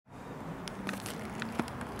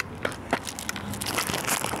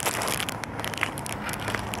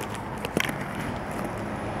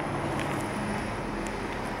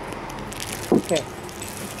Okay.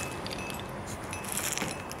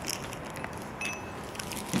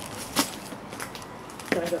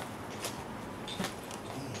 Stand up.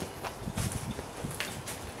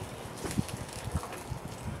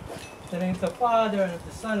 In the name of the Father, and of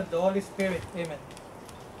the Son, and of the Holy Spirit. Amen.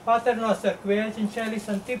 Pater noster, qui et in celi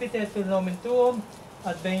sanctificetur nomen tuum,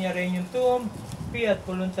 advenia regnum tuum, fiat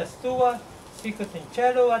voluntas tua, sicut in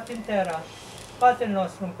cielo et in terra. Pater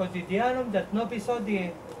nostrum quotidianum dat nobis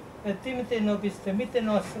hodie, et dimite nobis temite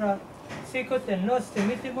nostra, sicut in nos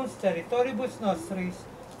temitimus territoribus nostris,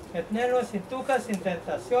 et ne nos inducas in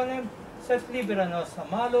tentationem, sed libera nos a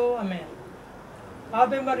malo. Amen.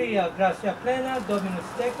 Ave Maria, gratia plena, Dominus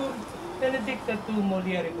tecum, benedicta tu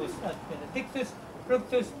mulieribus, et benedictus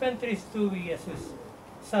fructus ventris tui, Iesus.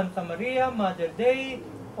 Santa Maria, Mater Dei,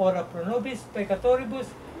 ora pro nobis peccatoribus,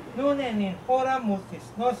 nun et in hora mortis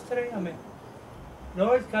nostrae. Amen.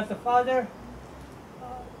 Lord God the Father,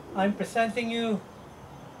 I'm presenting you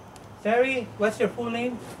Terry. What's your full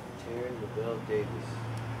name? Terry LaBelle Davis.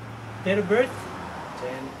 Date of birth?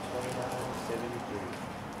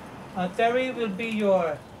 10/29/73. Terry will be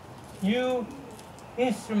your new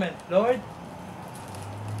instrument, Lord.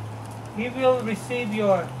 He will receive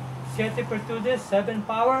your Siete Vertudes, 7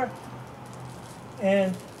 power,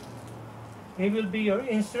 and he will be your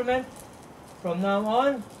instrument from now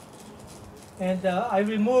on. And I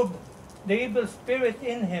remove the evil spirit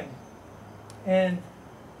in him, and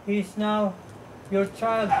he is now your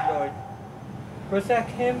child, Lord. Protect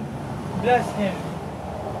him, bless him,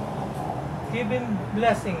 give him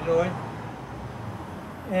blessing, Lord.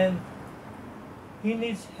 And he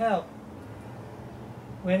needs help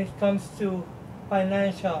when it comes to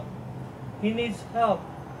financial. He needs help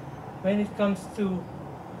when it comes to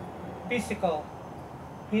physical.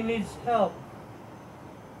 He needs help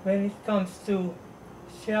when it comes to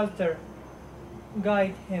shelter.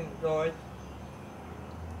 Guide him, Lord.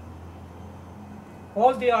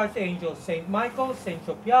 All the archangels, Saint Michael, Saint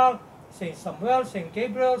Sophia, Saint Samuel, Saint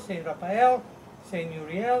Gabriel, Saint Raphael, Saint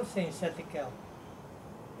Uriel, Saint Setikel,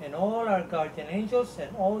 and all our guardian angels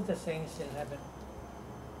and all the saints in heaven.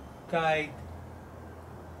 Guide.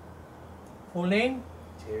 Full name?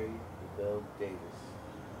 Terry LaBelle Davis.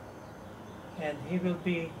 And he will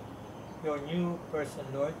be your new person,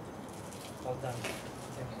 Lord. Well done.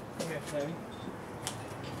 Come here, Terry.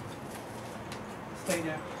 Stay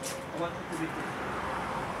there. I want you to read this.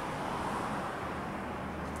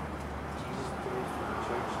 Jesus prays for the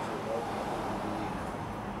church to all people who believe.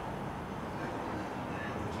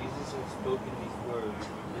 When Jesus had spoken these words,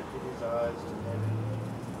 he lifted his eyes to heaven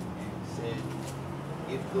and said,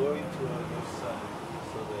 "Give glory to your Son,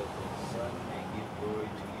 so that the Son may give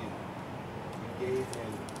glory to you. You gave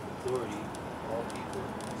him authority over all people,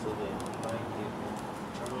 so that he might give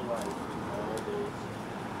eternal life to all those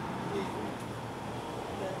who gave him."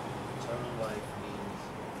 That eternal life means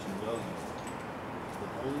to know you, the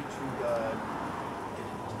only true God,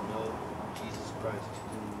 and to know Jesus Christ,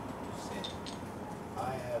 whom you sent.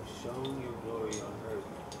 I have shown your glory on earth.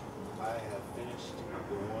 I have finished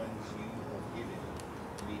the ones you have given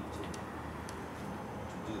me to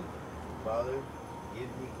do. Father,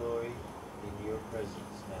 give me glory in your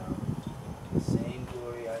presence now, the same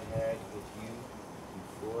glory I had with you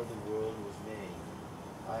before the world was made.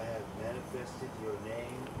 I have manifested your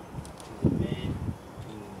name to the men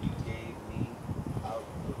whom you gave me out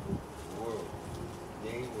of the world.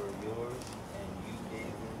 They were yours, and you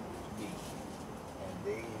gave them to me, and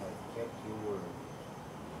they have kept your word.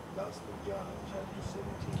 Gospel of John, chapter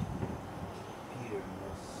 17. Peter,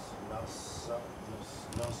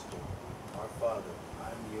 Noster, our Father,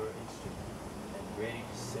 I'm your instrument, and ready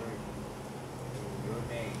to serve you. In your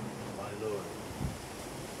name, my Lord.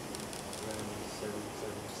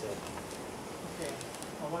 RMH777. Okay.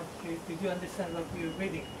 I want you, did you understand what we were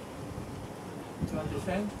reading? Do you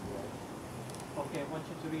understand? Okay, I want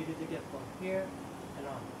you to read it again from here and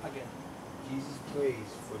on. Again. Jesus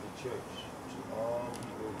prays for the church to all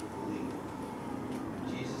people who believe. When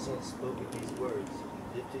Jesus had spoken these words,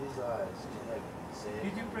 he lifted his eyes to heaven and said,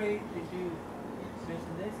 Did you pray? Did you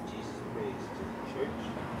mention this? Jesus prays to the church,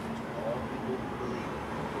 to all people who believe.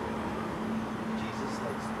 When Jesus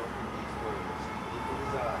had spoken these words, he lifted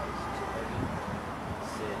his eyes to heaven and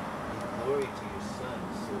said, "Give glory to your Son,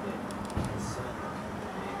 so that the Son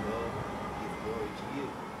may go give glory to you.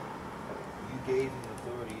 You gave him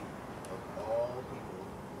authority of all people,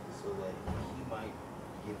 so that he might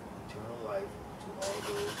give eternal life to all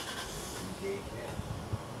those who gave him."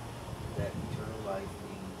 That eternal life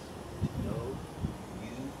means to know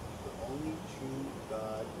you, the only true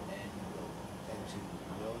God, and to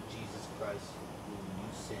know Jesus Christ, whom you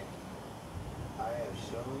sent. I have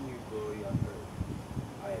shown your glory on earth.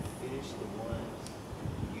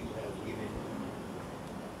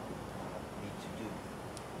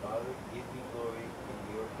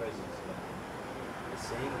 presence, God. The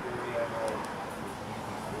same glory I had with you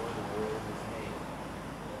before the world was made.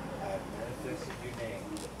 I have manifested your name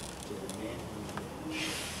to the men whom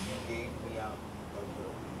you gave me out of the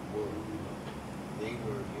world. They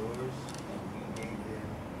were yours, and you gave them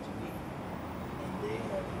to me, and they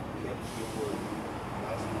have kept your word.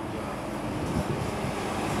 Gospel John.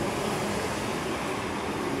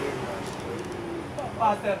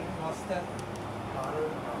 Pater Noster. Pater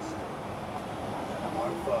Noster.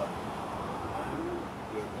 Our Father,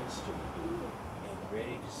 your instrument, and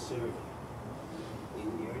ready to serve you. In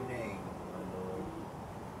your name, my Lord.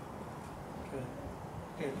 Good.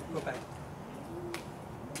 Okay, go back.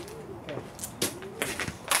 Okay.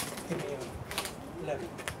 Give me your left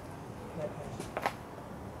hand.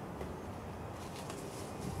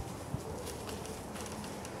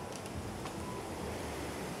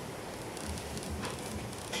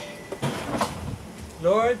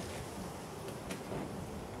 Lord,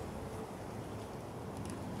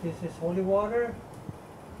 this is holy water.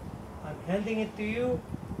 I'm handing it to you.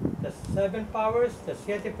 The 7 powers, the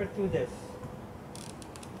Siete Vertudes.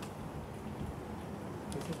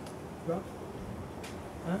 Is it drop?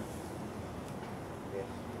 Huh? Yes.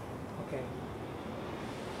 Okay.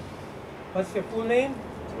 What's your full name?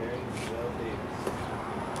 Terry Bell Davis.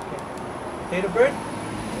 Okay. Date of birth?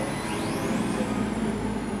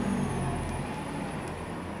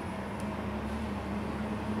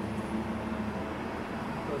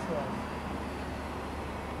 Close your eyes.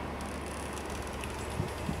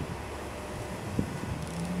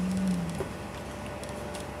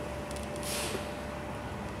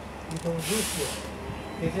 You don't lose this.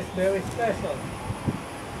 This is very special.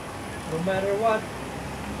 No matter what,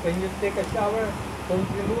 when you take a shower, don't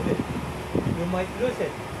remove it. You might lose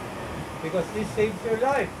it. Because this saves your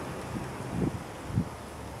life.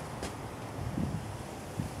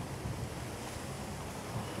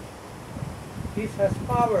 This has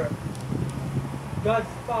power. God's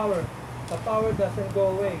power. The power doesn't go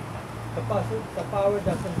away. The power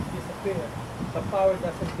doesn't disappear. The power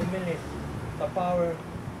doesn't diminish. The power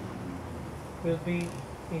will be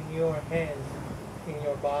in your hands, in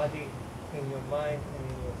your body, in your mind, and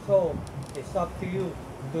in your soul. It's up to you.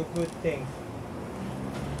 Do good things.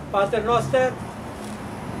 Pater Noster,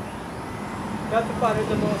 God the Father,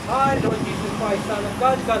 the Most High, Lord Jesus Christ, Son of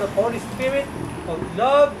God, God of Holy Spirit, of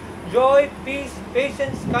love, joy, peace,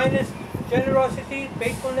 patience, kindness, generosity,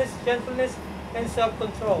 faithfulness, gentleness, and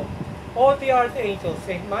self-control. All the archangels,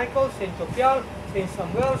 Saint Michael, Saint Jophiel, Saint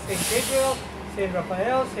Samuel, Saint Gabriel, Saint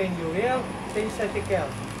Raphael, Saint Uriel, Saint Setikel,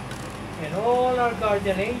 and all our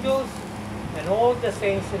guardian angels, and all the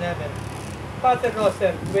saints in heaven. Pater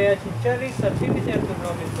Noster, quia sinceris Recipient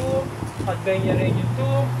nobis tuum, advenia regnum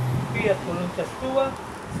tuum, fiat voluntas tua,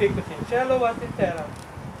 sicut in cielo et in terra.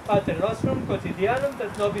 Pater nostrum quotidianum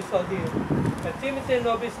et nobis hodie, et timite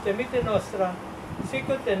nobis temite nostra,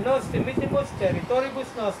 sicut et nos timitimus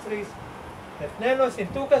territoribus nostris, et ne nos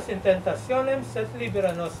inducas in tentationem, sed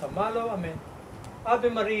libera nos a malo. Amen. Ave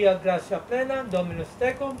Maria, gratia plena, Dominus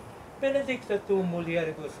tecum, benedicta tu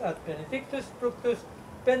mulieribus, et benedictus fructus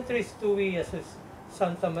ventris tui, Iesus.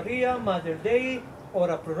 Santa Maria, Mater Dei,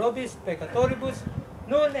 ora pro nobis peccatoribus,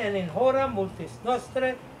 nun et in hora multis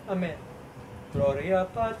nostre. Amen. Gloria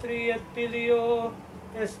Patri et Filio,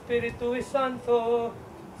 et Spiritui Sancto,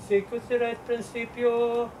 sicut erat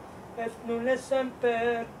principio, et nun et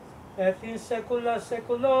semper, et in saecula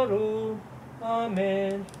saeculorum.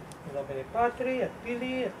 Amen. In nomine Patri et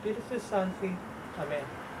Filii et Spiritus Sancti. Amen.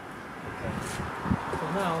 Okay. So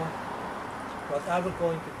now, what I will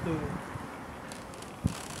going to do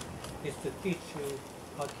is to teach you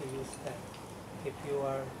how to use that. If you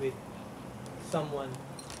are with someone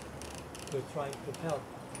you're trying to help,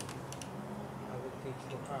 I will teach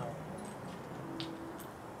you how.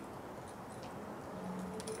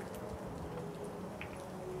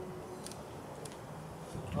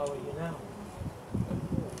 So how are you now?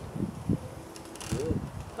 Good.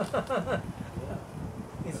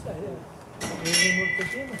 It's you removed the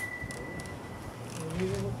demon. You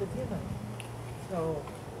removed the demon. So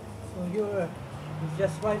you're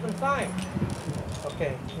just right on time.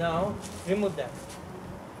 Okay, now remove that.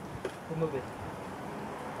 Remove it.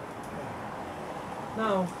 Okay.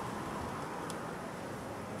 Now,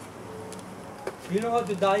 you know how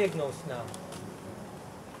to diagnose now.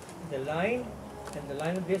 The line and the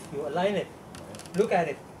line of this, you align it. Look at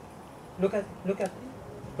it. Look at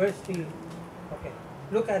where's the, okay.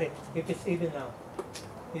 Look at it, if it's even now.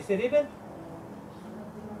 Is it even?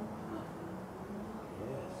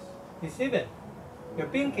 Yes. It's even. Your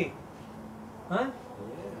pinky. Huh?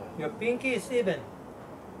 Yeah. Your pinky is even.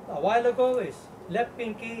 A while ago, is left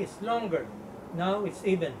pinky is longer. Now it's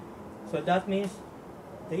even. So that means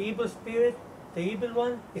the evil spirit, the evil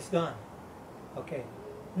one is gone. Okay.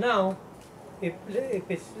 Now, if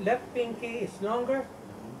its left pinky is longer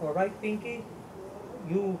or right pinky,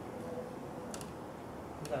 you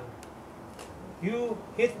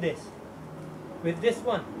hit this with this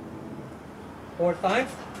one 4 times,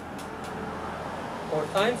 4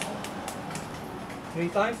 times, 3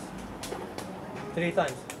 times, 3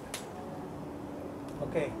 times.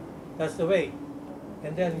 Okay, that's the way.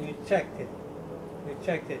 And then you checked it. You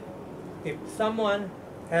checked it. If someone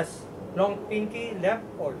has long pinky, left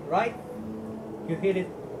or right, you hit it.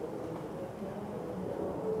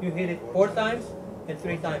 You hit it 4 times and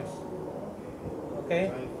 3 times. Okay,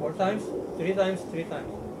 4 times, 3 times, 3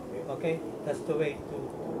 times. Okay, that's the way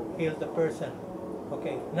to heal the person.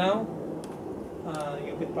 Okay, now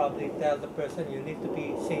you could probably tell the person you need to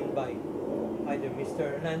be seen by either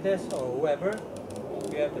Mr. Hernandez or whoever.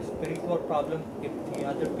 You have a spiritual problem if the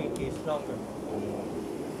other pinky is longer.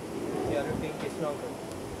 The other pinky is longer.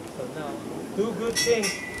 So now, do good things.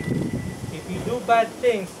 If you do bad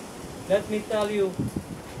things, let me tell you,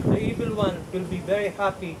 the evil one will be very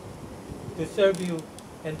happy to serve you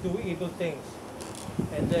and do evil things.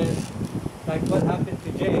 And then, like what happened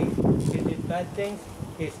to Jay, he did bad things,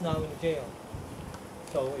 he's now in jail.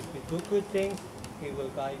 So if you do good things, he will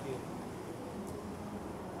guide you.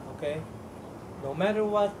 Okay? No matter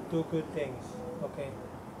what, do good things. Okay?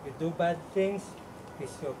 You do bad things,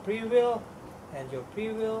 it's your free will, and your free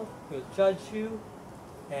will judge you,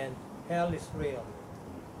 and hell is real.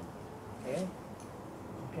 Okay?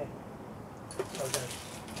 Okay. So then,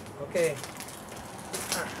 okay.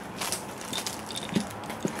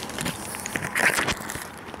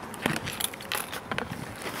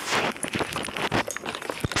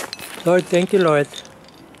 Lord, thank you, Lord.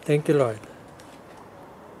 Thank you, Lord.